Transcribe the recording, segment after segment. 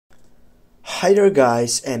Hi there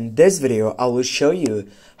guys, in this video I will show you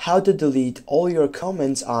how to delete all your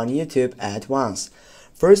comments on YouTube at once.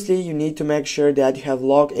 Firstly, you need to make sure that you have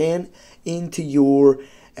logged in into your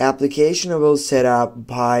application. I will set up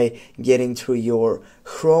by getting through your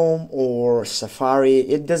Chrome or Safari.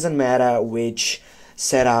 It doesn't matter which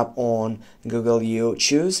setup on Google you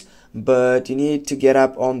choose, but you need to get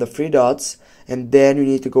up on the three dots and then you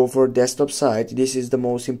need to go for desktop site. This is the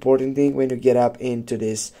most important thing when you get up into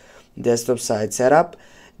this desktop site setup.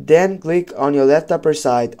 Then click on your left upper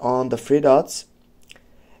side on the three dots,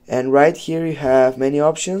 and right here you have many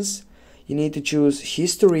options. You need to choose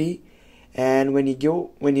history, and when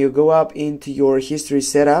you go up into your history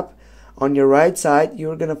setup, on your right side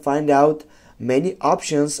you're gonna find out many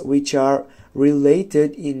options which are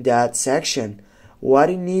related in that section. What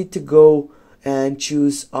you need to go and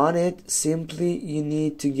choose on it, simply you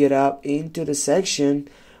need to get up into the section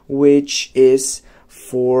which is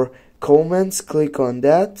for comments. Click on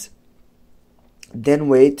that, then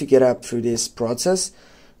wait to get up through this process.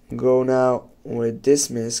 Go now with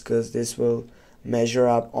dismiss because this will measure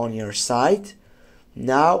up on your site.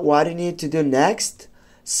 Now what you need to do next,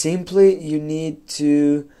 simply you need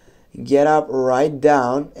to get up right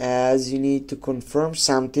down, as you need to confirm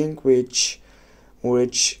something which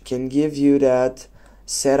can give you that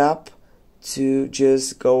setup to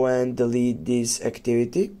just go and delete this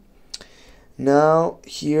activity. Now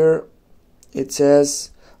here it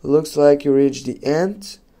says looks like you reached the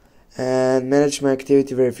end and manage my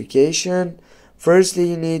activity verification.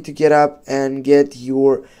 Firstly, you need to get up and get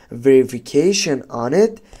your verification on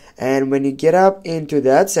it, and when you get up into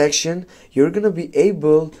that section you're gonna be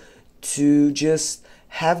able to just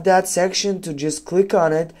have that section to just click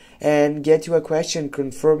on it and get you a question,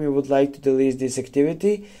 confirm you would like to delete this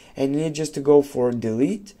activity, and you need just to go for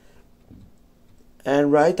delete,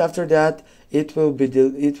 and right after that it will be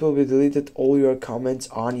deleted all your comments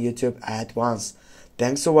on YouTube at once.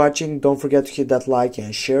 Thanks for watching. Don't forget to hit that like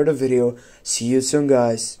and share the video. See you soon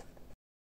guys.